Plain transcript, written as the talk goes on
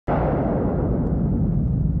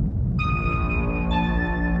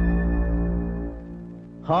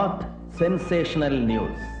Hot sensational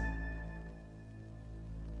news.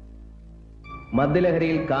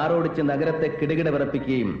 മദ്യലഹരിയിൽ കാറോടിച്ച് നഗരത്തെ കിടുകിട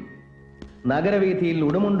വിറപ്പിക്കുകയും നഗരവീഥിയിൽ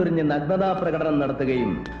ഉടുമുണ്ടുരിഞ്ഞ് നഗ്നതാ പ്രകടനം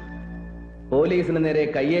നടത്തുകയും പോലീസിന് നേരെ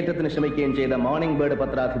കയ്യേറ്റത്തിന് ശ്രമിക്കുകയും ചെയ്ത മോർണിംഗ് ബേർഡ്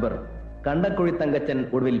പത്രാധിപർ കണ്ടക്കുഴി തങ്കച്ചൻ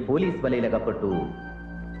ഒടുവിൽ പോലീസ് വലയിലകപ്പെട്ടു.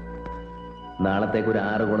 നാളത്തേക്ക് ഒരു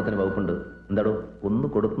 6 ഗുണത്തിന് വകുപ്പുണ്ട്. എന്താടോ ഒന്ന്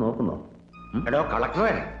കൊടുത്തു നോക്കുന്നോ? എടോ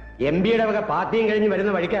കളക്ടറെ, എംപിയുടെ വക പാർട്ടിയും കഴിഞ്ഞ്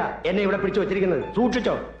വരുന്ന വഴിക്ക എന്നെ ഇവിടെ പിടിച്ചു വെച്ചിരിക്കുന്നത്.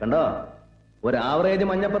 സൂക്ഷിച്ചോ. കണ്ടോ, ഒരു ആവറേജ്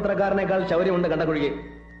മഞ്ഞപ്പത്രക്കാരനേക്കാൾ ശൗര്യമുണ്ട് കണ്ടക്കുഴിക്ക്.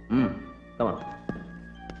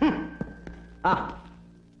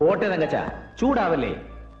 ഓട്ടെ തങ്കച്ച, ചൂടാവല്ലേ.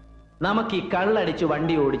 നമുക്ക് ഈ കള്ളടിച്ച്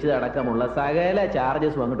വണ്ടി ഓടിച്ചതടക്കമുള്ള സകല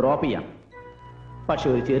ചാർജസും അങ്ങ് ഡ്രോപ്പ് ചെയ്യാം. പക്ഷെ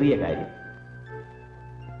ഒരു ചെറിയ കാര്യം,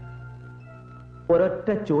 ഒരൊറ്റ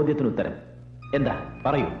ചോദ്യത്തിന് ഉത്തരം. എന്താ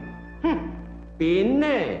പറയൂ.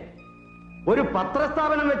 പിന്നെ ഒരു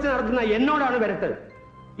പത്രസ്ഥാപനം വെച്ച് നടത്തുന്ന എന്നോടാണ് വരട്ട്.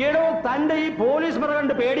 എടോ, തന്റെ ഈ പോലീസ് മുറ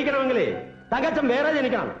കണ്ട് പേടിക്കണമെങ്കിലേ തകച്ചം വേറെ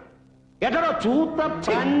ജനിക്കണം. കേട്ടോ ചൂത്ത.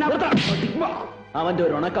 അവന്റെ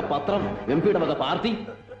ഒരു ഉണക്ക പത്രം, എംപിയുടെ വക പാർട്ടി,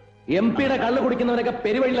 എംപിയുടെ കള്ളു കുടിക്കുന്നവരൊക്കെ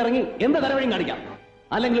പെരുവഴിയിലിറങ്ങി എന്ത് തരവഴിയും കാണിക്കാം.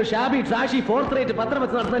 അല്ലെങ്കിൽ ഷാബി ട്രാഷി ഫോർത്ത് റേറ്റ് പത്രം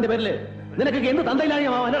വെച്ച് നടത്തുന്നതിന്റെ പേരില് നിനക്കൊക്കെ എന്ത്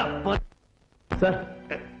തന്തയിലാണ്? Sir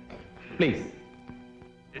please.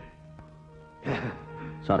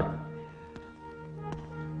 സോറി.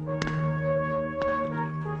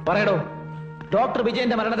 പറയടോ, ഡോക്ടർ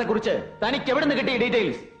വിജയന്റെ മരണത്തെ കുറിച്ച് തനിക്ക് എവിടെ നിന്ന് കിട്ടിയ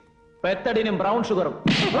ഡീറ്റെയിൽസ്? പെത്തഡിനും ബ്രൗൺ ഷുഗറും.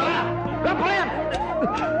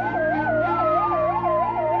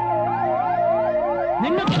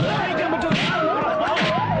 നിങ്ങൾക്ക് സഹായിക്കാൻ പറ്റും.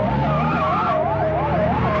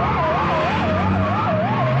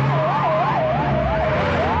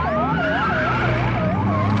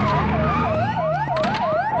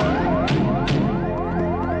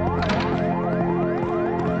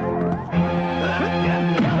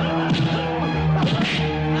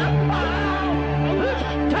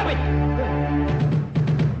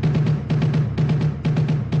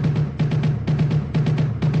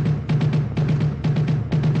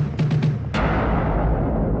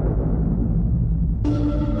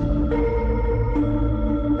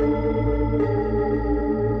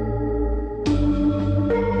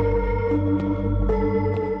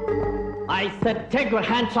 Take your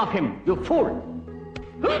hands off him, you fool!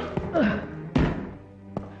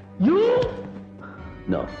 You?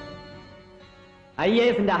 No.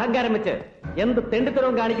 IAS-ന്റെ അഹങ്കാരം വെച്ച് എന്ത്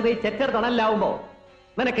തെണ്ടിത്തരവും കാണിക്കുന്ന ഈ ചെറ്റർ തണലാവുമ്പോ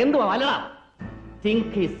നിനക്ക് എന്തുവാ വല്ലടാ? Think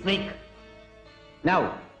he's weak. Now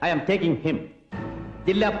I am taking him.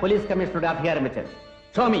 ജില്ലാ പോലീസ് കമ്മീഷണറുടെ അധികാരം വെച്ച്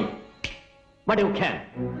show me what you can.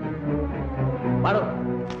 Baro.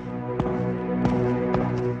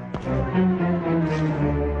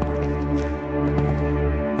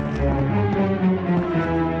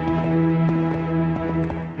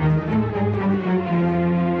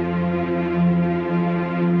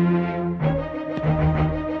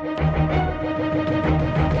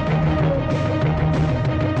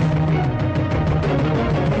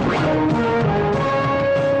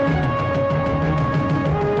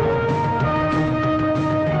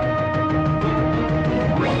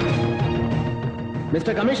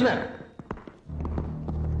 Mr. Commissioner.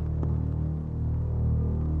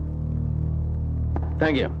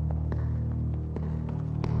 Thank you.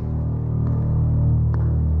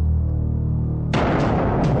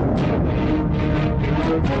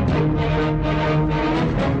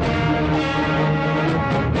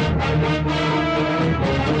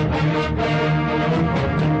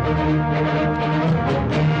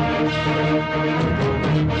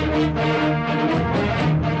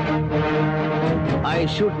 I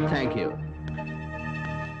should thank you.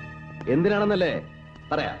 എന്തിനാണെന്നല്ലേ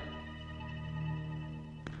പറയാം.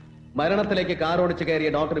 മരണത്തിലേക്ക് കാറോടിച്ച് കയറിയ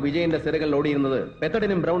ഡോക്ടർ വിജയന്റെ സിരകൾ ഓടിയിരുന്നത്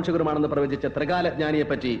പെത്തഡിനും ബ്രൗൺ ഷുഗറുമാണെന്ന് പ്രവചിച്ച ത്രികാലജ്ഞാനിയെ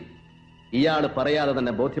പറ്റി ഇയാൾ പറയാതെ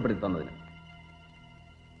തന്നെ ബോധ്യപ്പെടുത്തി തന്നതിന്.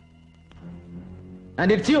 And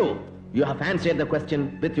it's you. You have answered the question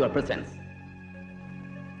with your presence.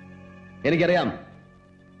 എനിക്കറിയാം,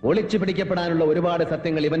 ഒളിച്ചു പിടിക്കപ്പെടാനുള്ള ഒരുപാട്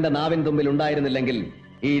സത്യങ്ങൾ ഇവന്റെ നാവിൻ തുമ്പിൽ ഉണ്ടായിരുന്നില്ലെങ്കിൽ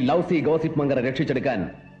ഈ ലൗസി ഗോസിപ്പ് മംഗറെ രക്ഷിച്ചെടുക്കാൻ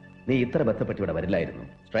നീ ഇത്ര ബന്ധപ്പെട്ട് ഇവിടെ വരില്ലായിരുന്നു.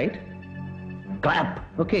 Right? Clap.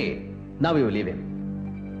 Okay. Now you leave him.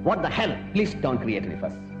 What the hell? Please don't create any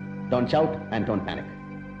fuss. Don't shout and don't panic.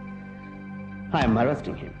 I am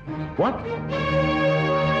arresting him. What?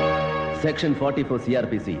 Section 44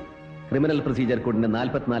 CRPC criminal procedure കോഡിന്റെ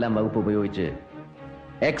 44-ാം വകുപ്പ് ഉപയോഗിച്ച്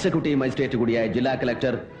executive magistrate കൂടിയായ ജില്ലാ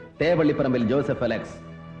collector തേവള്ളിപ്പറമ്പിൽ Joseph Alex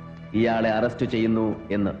ഇയാളെ arrest ചെയ്യുന്നു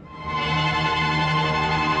എന്ന്.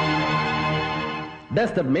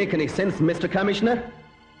 Does that make any sense, Mr. Commissioner?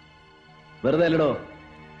 വെറുതെ അല്ലടോ.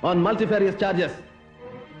 On multifarious charges.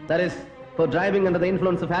 That is for driving under the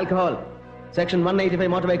influence of alcohol. Section 185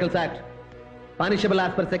 Motor Vehicles Act. punishable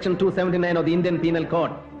as per section 279 of the Indian Penal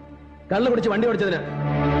Code. കള്ളു കുടിച്ച് വണ്ടി ഓടിച്ചതിന്.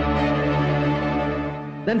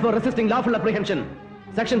 Then for resisting lawful apprehension,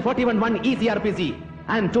 section 41(1) ECRPC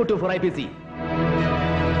and 224 IPC.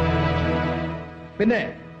 പിന്നെ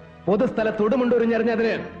പൊതുസ്ഥലത്ത്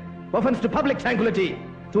ഉടുമുണ്ടൊരിഞ്ഞെറിഞ്ഞതിന് offense to public tranquility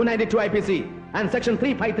 292 IPC and section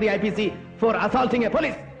 353 IPC for assaulting a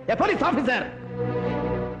police officer.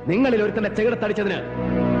 നിങ്ങളിൽ ഒരുത്തന്റെ ചെകിടത്തടിച്ചതിന്.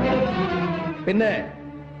 പിന്നെ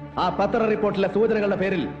ആ പത്ര റിപ്പോർട്ടിലെ സൂചനകളുടെ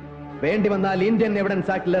പേരിൽ വേണ്ടി വന്നാൽ ഇന്ത്യൻ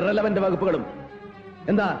എവിഡൻസ് ആക്ടിലെ റെലവന്റ് വകുപ്പുകളും.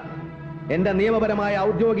 എന്താ എന്റെ നിയമപരമായ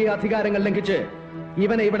ഔദ്യോഗിക അധികാരങ്ങൾ ലംഘിച്ച്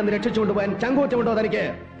ഇവനെ ഇവിടെ നിന്ന് രക്ഷിച്ചുകൊണ്ടുപോകാൻ ചങ്കൂറ്റമുണ്ടോ തനിക്ക്?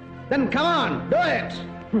 Then come on, do it.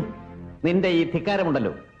 നിന്റെ ഈ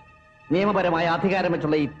ധിക്കാരമുണ്ടല്ലോ, നിയമപരമായ അധികാരം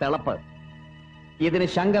വെച്ചുള്ള ഈ തിളപ്പ്, ഇതിന്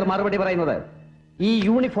ശങ്കർ മറുപടി പറയുന്നത് ഈ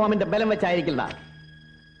യൂണിഫോമിന്റെ ബലം വെച്ചായിരിക്കില്ല.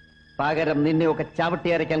 പകരം നിന്നെയൊക്കെ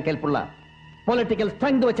ചവിട്ടിയരയ്ക്കാൻ കേൾപ്പുള്ള പൊളിറ്റിക്കൽ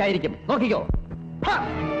സ്ട്രെങ്ത് വെച്ചായിരിക്കും. നോക്കിക്കോ.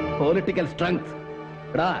 Political strength.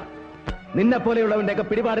 നിന്നെ പോലെയുള്ളവന്റെ ഒക്കെ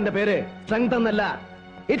പിടിപാടിന്റെ പേര് സ്ട്രെങ്ത് എന്നല്ല.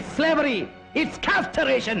 It's slavery, it's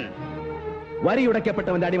castration.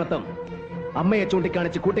 വരിയുടയ്ക്കപ്പെട്ടവന്റെ അടിമത്തം. അമ്മയെ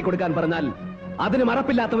ചൂണ്ടിക്കാണിച്ച് കൂട്ടിക്കൊടുക്കാൻ പറഞ്ഞാൽ അതിന്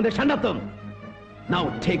മറപ്പില്ലാത്തവന്റെ ഷണ്ടത്വം. Now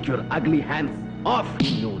take your ugly hands off,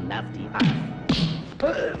 you nasty ass.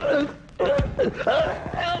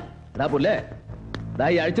 പുല്ലേ,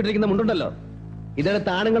 ഈ അഴിച്ചിട്ടിരിക്കുന്ന മുണ്ടുണ്ടല്ലോ,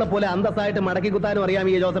 ഇതെടുത്ത് ആണുങ്ങളെ പോലെ അന്തസ്സായിട്ട് മടക്കി കുത്താനും അറിയാം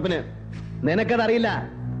ഈ ജോസഫിന്. നിനക്കതറിയില്ല.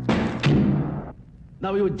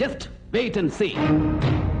 Now you just wait and see.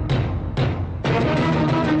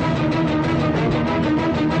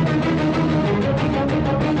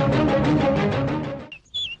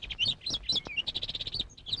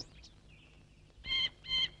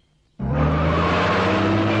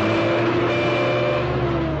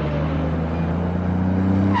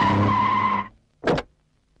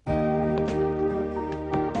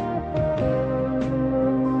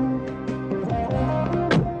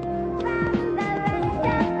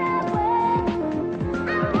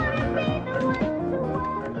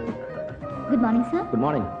 Good morning, sir. Good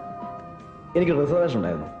morning. എനിക്ക് റിസർവേഷൻ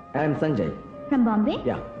ഉണ്ടായിരുന്നു. I am Sanjay. From Bombay?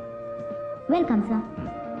 Yeah. Welcome, sir.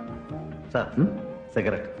 Sir,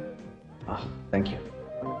 cigarette. Thank you.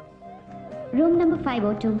 Room number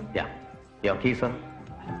 502. Yeah. Your key, sir.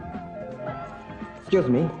 Excuse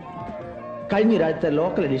me. കഴിഞ്ഞ ഒരാഴ്ച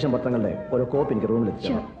local edition പത്രങ്ങളുടെ ഒരു copy എനിക്ക് റൂമിൽ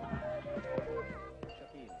എത്തിച്ചു. Sure.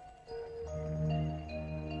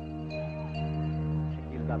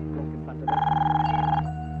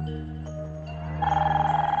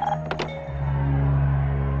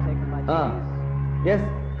 Yes,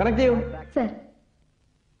 connect ചെയ്യൂ. Sir.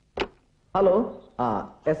 Hello,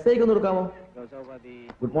 S ഐക്ക് ഒന്ന് കൊടുക്കാമോ?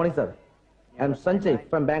 Good morning sir, I M Sanjay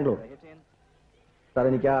from Bangalore. Sir,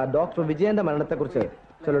 എനിക്ക് ആ ഡോക്ടർ വിജയന്റെ മരണത്തെക്കുറിച്ച്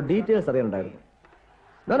ചില details അറിയാനുണ്ടായിരുന്നു.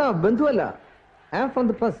 No, ബന്ധുവല്ല, I am from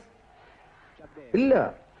the press. ഇല്ല,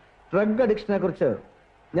 ഡ്രഗ് അഡിക്ഷനെ കുറിച്ച്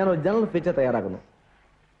ഞാൻ ഒരു ജനറൽ ഫീച്ചർ തയ്യാറാക്കുന്നു.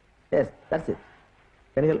 Yes, that's it.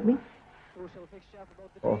 Can you help me?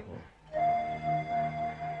 ഓഹോ,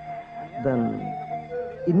 then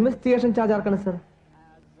ഇൻവെസ്റ്റിഗേഷൻ ചാർജ് ആർക്കാണ് സർ?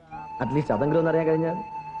 അറ്റ്ലീസ്റ്റ് അതെങ്കിലും ഒന്ന് അറിയാൻ കഴിഞ്ഞാൽ.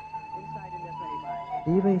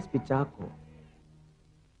 ചാക്കോ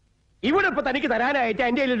ഇവിടെ ഇപ്പൊ തനിക്ക് തരാനായിട്ട്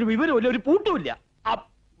എന്റെ ഒരു വിവരമില്ല, ഒരു പൂട്ടുമില്ല.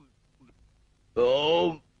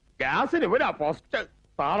 ഗ്യാസിന് ഇവരാ പോസ്റ്റ്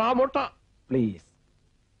താറാമുട്ട. പ്ലീസ്,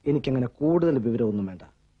 എനിക്കങ്ങനെ കൂടുതൽ വിവരമൊന്നും വേണ്ട.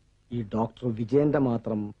 ഈ ഡോക്ടർ വിജയന്റെ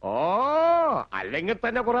മാത്രം. അല്ലെങ്കിൽ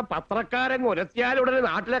തന്നെ കുറെ പത്രക്കാരൻ ഉരത്തിയാലുടനെ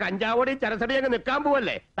നാട്ടിലെ കഞ്ചാവോടെയും ചരസടിയും അങ്ങ് നിൽക്കാൻ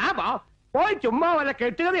പോവല്ലേ. താ പോയി ചുമ്മാ വല്ല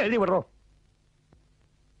കെട്ടുകഥ എഴുതി വിടറോ.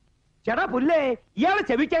 ചേട്ടാ പുല്ലേ, ഇയാളെ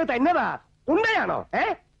ചെവിക്കാൻ തന്നെതാ ഉണ്ടയാണോ?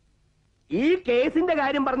 ഈ കേസിന്റെ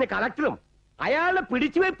കാര്യം പറഞ്ഞ കളക്ടറും അയാളുടെ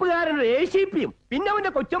പിടിച്ചുവെപ്പുകാരൻ ACPയും പിന്നെ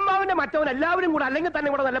അവന്റെ കൊച്ചമ്മാവന്റെ മറ്റവൻ എല്ലാവരും കൂടെ അല്ലെങ്കിൽ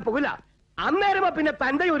തന്നെ കൂടെ നല്ല പുകല. അന്നേരം പിന്നെ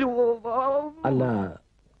തന്റെ ഒരു അല്ല,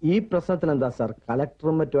 ഈ പ്രശ്നത്തിൽ എന്താ സാർ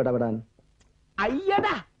കളക്ടറും മറ്റും ഇടപെടാൻ?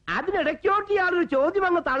 അയ്യടാ, അതിനിടയ്ക്കോട്ട് ഇയാളൊരു ചോദ്യം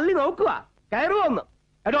അങ്ങ് തള്ളി നോക്കുക. കയറുവോന്ന്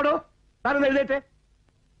എടോടോ, താനൊന്ന് എഴുതേറ്റെ.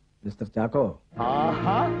 മിസ്റ്റർ ചാക്കോ.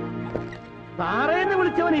 ആഹാ, സാറേന്ന്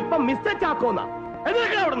വിളിച്ചവൻ ഇപ്പൊ മിസ്റ്റർ ചാക്കോന്നാ.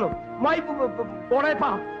 അവിടുന്ന് പോണേപ്പാ.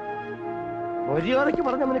 മര്യാദയ്ക്ക്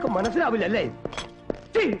പറഞ്ഞ നിനക്ക് മനസ്സിലാവില്ല അല്ലേ?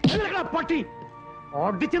 പട്ടി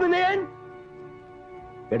ഓടിച്ചു നിന്നെ ഞാൻ.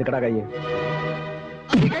 എടുക്കടാ കയ്യ്.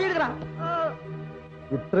 കൈയെടുക്കടാ.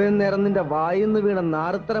 ഇത്രയും നേരം നിന്റെ വായിന്ന് വീണ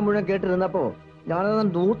നാരത്തരം മുഴുവൻ കേട്ടിരുന്നപ്പോ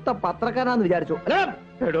ഞാനത് ദൂത്ത പത്രക്കാരാന്ന് വിചാരിച്ചു.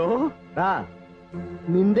 എടോ,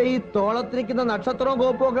 നിന്റെ ഈ തോളത്തിരിക്കുന്ന നക്ഷത്രവും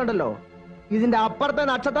കോപ്പും ഒക്കെ ഉണ്ടല്ലോ, ഇതിന്റെ അപ്പുറത്തെ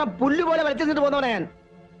നക്ഷത്രം പുല്ല് പോലെ വലിച്ചിട്ട് പോന്നവനെ ഞാൻ.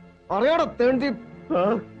 അറിയാടോ തേണ്ടി.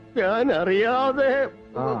 ഞാൻ അറിയാതെ.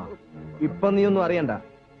 ഇപ്പൊ നീ ഒന്നും അറിയണ്ട,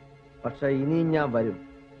 പക്ഷെ ഇനി ഞാൻ വരും.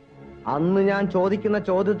 അന്ന് ഞാൻ ചോദിക്കുന്ന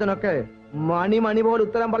ചോദ്യത്തിനൊക്കെ മണി പോലെ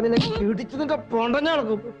ഉത്തരം പറഞ്ഞ് ഇടിച്ചു നിന്റെ പൊണ്ടഞ്ഞ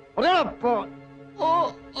നടക്കും. അറിയാടോ.